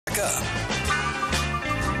back up.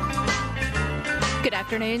 Good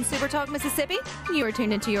afternoon, SuperTalk, Mississippi. You are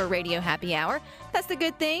tuned into your radio happy hour. That's the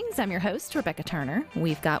Good Things. I'm your host, Rebecca Turner.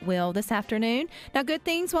 We've got Will this afternoon. Now, Good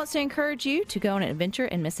Things wants to encourage you to go on an adventure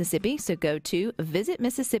in Mississippi, so go to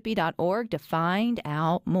visitmississippi.org to find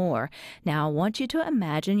out more. Now, I want you to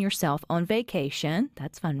imagine yourself on vacation.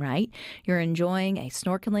 That's fun, right? You're enjoying a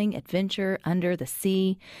snorkeling adventure under the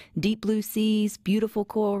sea, deep blue seas, beautiful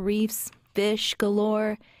coral reefs, fish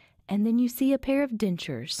galore, and then you see a pair of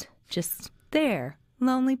dentures just there.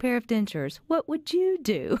 Lonely pair of dentures. What would you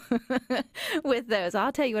do with those?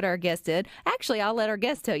 I'll tell you what our guest did. Actually, I'll let our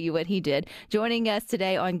guest tell you what he did. Joining us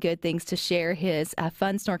today on Good Things to share his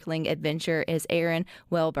fun snorkeling adventure is Aaron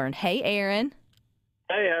Welborn. Hey, Aaron.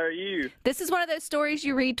 Hey, how are you? This is one of those stories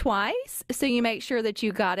you read twice, so you make sure that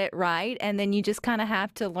you got it right, and then you just kind of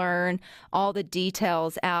have to learn all the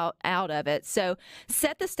details out of it. So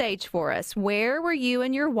set the stage for us. Where were you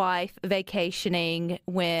and your wife vacationing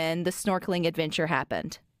when the snorkeling adventure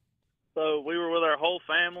happened? So we were with our whole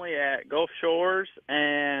family at Gulf Shores,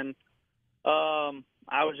 and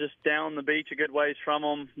I was just down the beach a good ways from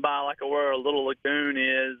them by like where a little lagoon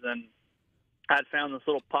is, and I'd found this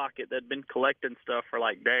little pocket that had been collecting stuff for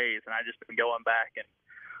like days, and I just been going back and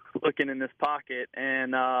looking in this pocket,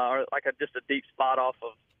 and just a deep spot off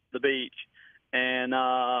of the beach, and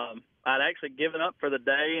I'd actually given up for the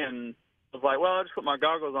day, and was like, well, I'll just put my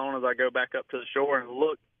goggles on as I go back up to the shore and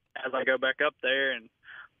look as I go back up there, and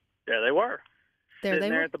there they were.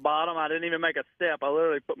 Sitting there at the bottom. I didn't even make a step. I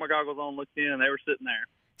literally put my goggles on, looked in, and they were sitting there.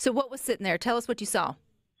 So what was sitting there? Tell us what you saw.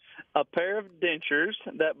 A pair of dentures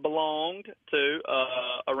that belonged to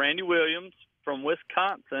a Randy Williams from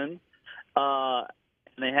Wisconsin, and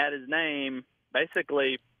they had his name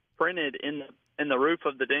basically printed in the roof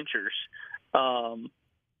of the dentures,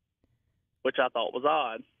 which I thought was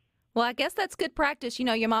odd. Well, I guess that's good practice. You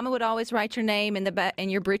know, your mama would always write your name in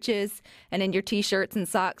your breeches and in your T-shirts and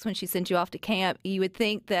socks when she sent you off to camp. You would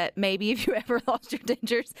think that maybe if you ever lost your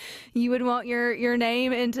dentures, you would want your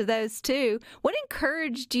name into those too. What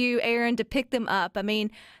encouraged you, Aaron, to pick them up? I mean,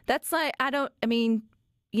 that's like, what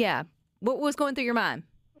was going through your mind?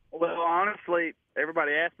 Well, honestly,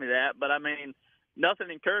 everybody asked me that, but I mean, nothing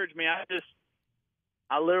encouraged me.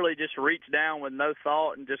 I literally just reached down with no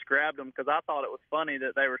thought and just grabbed them because I thought it was funny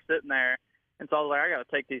that they were sitting there. And so I was like, I got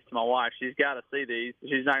to take these to my wife. She's got to see these.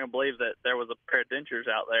 She's not going to believe that there was a pair of dentures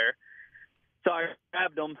out there. So I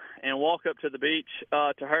grabbed them and walked up to the beach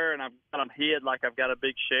to her, and I've got them hid like I've got a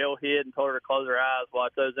big shell hid, and told her to close her eyes while I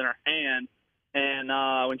had those in her hand. And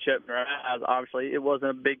when she opened her eyes, obviously it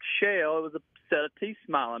wasn't a big shell. It was a set of teeth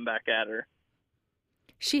smiling back at her.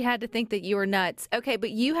 She had to think that you were nuts. Okay,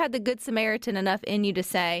 but you had the Good Samaritan enough in you to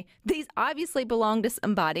say, these obviously belong to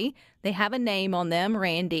somebody. They have a name on them,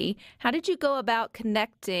 Randy. How did you go about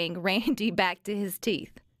connecting Randy back to his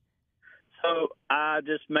teeth? So I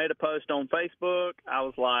just made a post on Facebook. I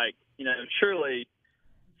was like, surely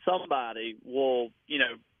somebody will,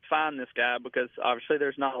 find this guy, because obviously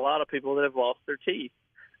there's not a lot of people that have lost their teeth.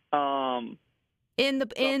 In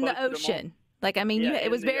the ocean.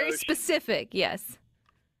 It was very specific, yes.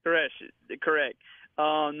 Correct.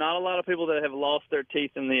 Not a lot of people that have lost their teeth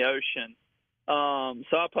in the ocean.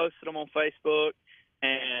 So I posted them on Facebook,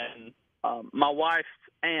 and my wife's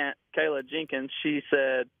aunt, Kayla Jenkins, she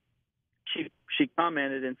said, she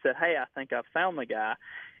commented and said, hey, I think I found the guy.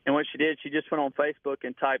 And what she did, she just went on Facebook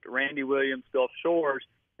and typed Randy Williams Gulf Shores,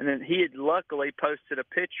 and then he had luckily posted a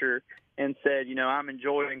picture and said, I'm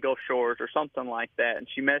enjoying Gulf Shores or something like that. And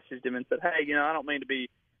she messaged him and said, hey, I don't mean to be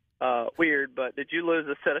weird, but did you lose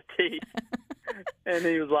a set of teeth? And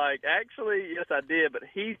he was like, actually, yes, I did. But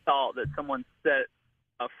he thought that someone set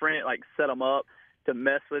him up to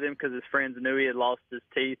mess with him because his friends knew he had lost his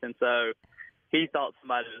teeth. And so he thought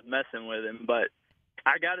somebody was messing with him. But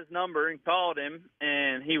I got his number and called him,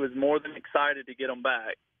 and he was more than excited to get them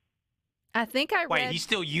back. I think I read. Wait, he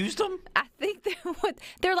still used them? I think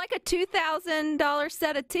they're like a $2,000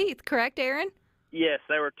 set of teeth, correct, Aaron? Yes,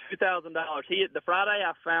 they were $2,000. The Friday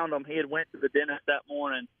I found him, he had went to the dentist that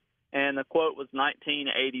morning, and the quote was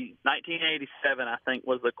 1987, I think,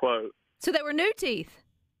 was the quote. So they were new teeth.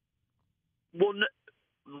 Well,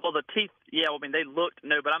 the teeth, yeah. I mean, they looked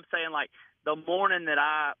new, but I'm saying like the morning that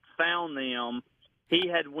I found them, he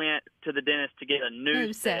had went to the dentist to get a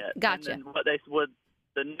new set. Gotcha. And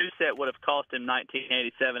the new set would have cost him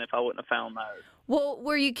 $19.87 if I wouldn't have found those. Well,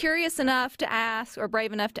 were you curious enough to ask, or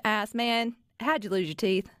brave enough to ask, man, how'd you lose your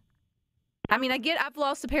teeth? I mean, I've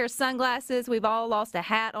lost a pair of sunglasses. We've all lost a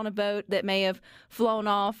hat on a boat that may have flown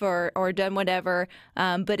off or done whatever.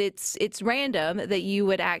 But it's random that you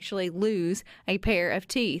would actually lose a pair of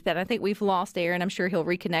teeth. And I think we've lost Aaron. I'm sure he'll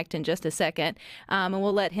reconnect in just a second. And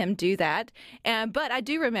we'll let him do that. But I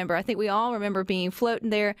do remember, I think we all remember being floating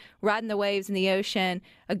there, riding the waves in the ocean.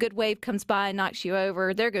 A good wave comes by and knocks you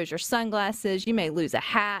over. There goes your sunglasses. You may lose a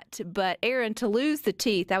hat. But Aaron, to lose the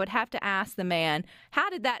teeth, I would have to ask the man, how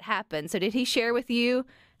did that happen? So did he share with you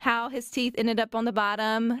how his teeth ended up on the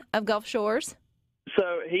bottom of Gulf Shores?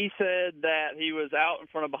 So he said that he was out in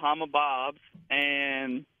front of Bahama Bob's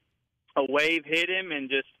and a wave hit him and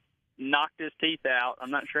just knocked his teeth out. I'm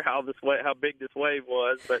not sure how big this wave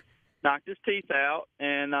was, but knocked his teeth out.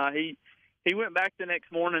 And he went back the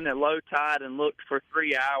next morning at low tide and looked for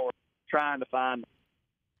 3 hours trying to find them.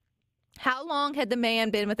 How long had the man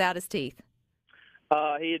been without his teeth?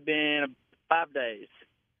 He had been 5 days.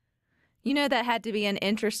 You know, that had to be an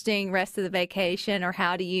interesting rest of the vacation, or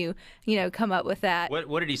how do you come up with that?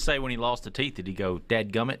 What did he say when he lost the teeth? Did he go,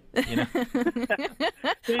 "Dadgummit"?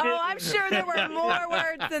 Oh, I'm sure there were more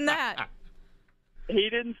words than that. He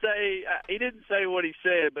didn't say what he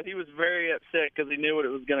said, but he was very upset because he knew what it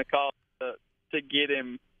was going to cost to get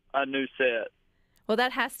him a new set. Well,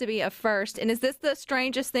 that has to be a first. And is this the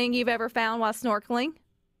strangest thing you've ever found while snorkeling?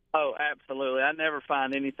 Oh, absolutely. I never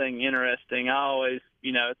find anything interesting. I always,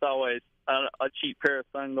 it's always a cheap pair of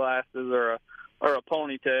sunglasses or a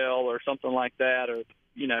ponytail or something like that, or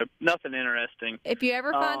nothing interesting. If you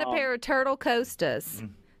ever find a pair of turtle costas,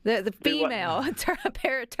 the female a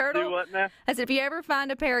pair of turtle. Do what now? I said, if you ever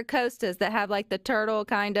find a pair of costas that have like the turtle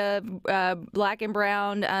kind of black and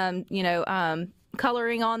brown,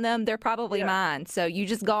 coloring on them, they're probably mine. So you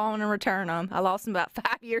just go on and return them. I lost them about 5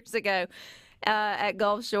 years ago. At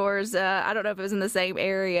Gulf Shores. I don't know if it was in the same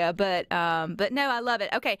area, but no, I love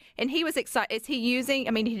it. Okay, and he was excited. Is he using?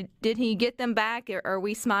 I mean, did he get them back? Or are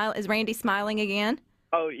we smile? Is Randy smiling again?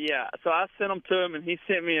 Oh yeah. So I sent them to him, and he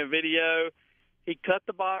sent me a video. He cut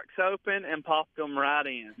the box open and popped them right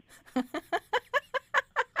in.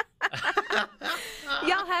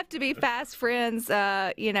 Y'all have to be fast friends,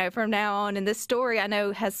 from now on. And this story, I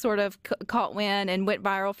know, has sort of caught wind and went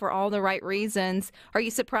viral for all the right reasons. Are you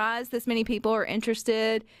surprised this many people are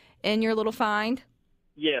interested in your little find?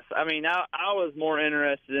 Yes. I mean, I was more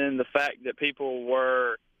interested in the fact that people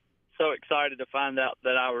were so excited to find out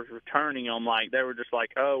that I was returning them. Like, they were just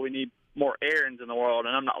like, oh, we need more Aarons in the world.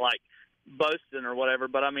 And I'm not, like, boasting or whatever.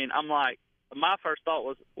 But, I mean, I'm like, my first thought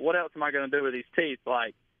was, what else am I going to do with these teeth?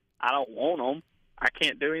 Like, I don't want them. I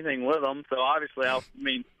can't do anything with them. So obviously,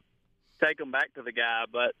 take them back to the guy.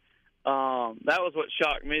 But that was what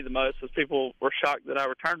shocked me the most, was people were shocked that I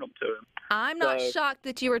returned them to him. I'm not shocked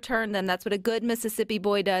that you returned them. That's what a good Mississippi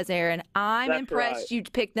boy does, Aaron. I'm impressed you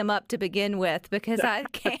picked them up to begin with, because I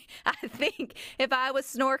think if I was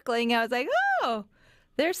snorkeling, I was like, oh,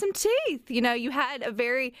 there's some teeth. You had a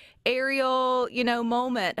very aerial,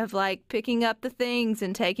 moment of like picking up the things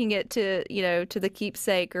and taking it to, to the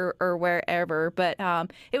keepsake or wherever. But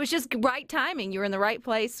it was just right timing. You were in the right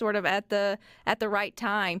place, sort of at the right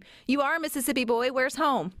time. You are a Mississippi boy. Where's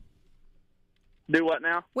home? Do what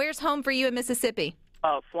now? Where's home for you in Mississippi?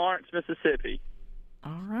 Florence, Mississippi.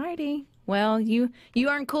 All righty. Well, you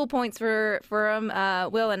earned cool points for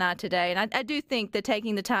Will and I today, and I do think that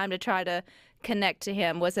taking the time to try to connect to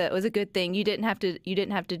him was a good thing. You didn't have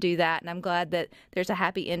to do that, and I'm glad that there's a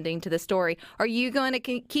happy ending to the story. Are you going to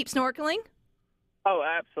keep snorkeling? Oh,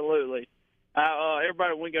 absolutely.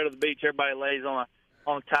 Everybody, when we go to the beach, everybody lays on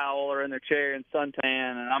a towel or in their chair and suntan,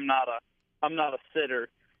 and I'm not a sitter,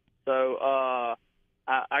 so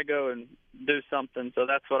I go and do something. So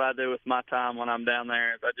that's what I do with my time when I'm down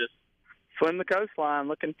there. Is I just swim the coastline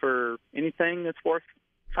looking for anything that's worth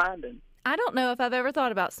finding. I don't know if I've ever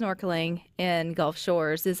thought about snorkeling in Gulf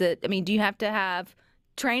Shores. Do you have to have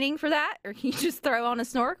training for that, or can you just throw on a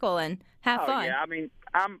snorkel and have fun? Yeah, I mean,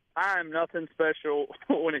 I'm nothing special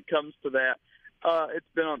when it comes to that. It's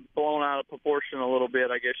been blown out of proportion a little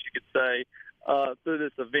bit, I guess you could say, through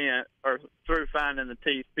this event or through finding the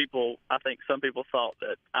teeth. I think some people thought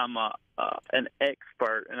that I'm an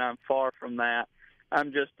expert, and I'm far from that. I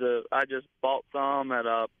just bought some at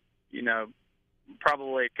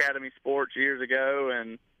probably Academy Sports years ago,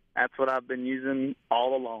 and that's what I've been using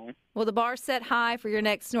all along. Well, the bar's set high for your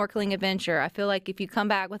next snorkeling adventure. I feel like if you come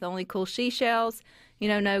back with only cool seashells,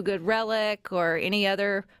 no good relic or any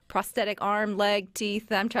other prosthetic arm, leg,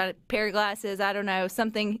 teeth, I'm trying to pair glasses, I don't know,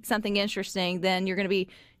 something interesting, then you're going to be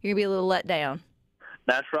a little let down.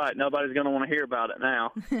 That's right. Nobody's going to want to hear about it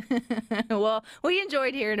now. Well, we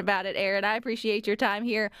enjoyed hearing about it, Aaron. I appreciate your time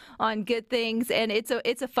here on Good Things, and it's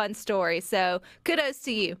a fun story. So kudos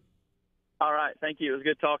to you. All right. Thank you. It was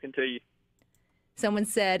good talking to you. Someone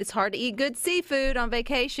said it's hard to eat good seafood on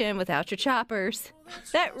vacation without your choppers.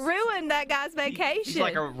 That ruined that guy's vacation. He's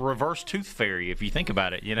like a reverse tooth fairy, if you think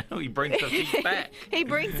about it. He brings the teeth back. He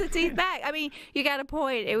brings the teeth back. I mean, you got a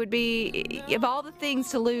point. It would be, of all the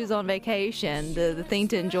things to lose on vacation, the thing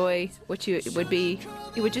to enjoy, which it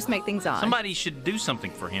would just make things odd. Somebody should do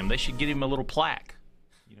something for him. They should get him a little plaque.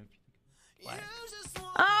 Plaque.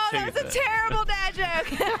 Oh, that was a terrible dad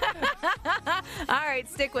joke. All right,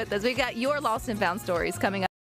 stick with us. We've got your lost and found stories coming up.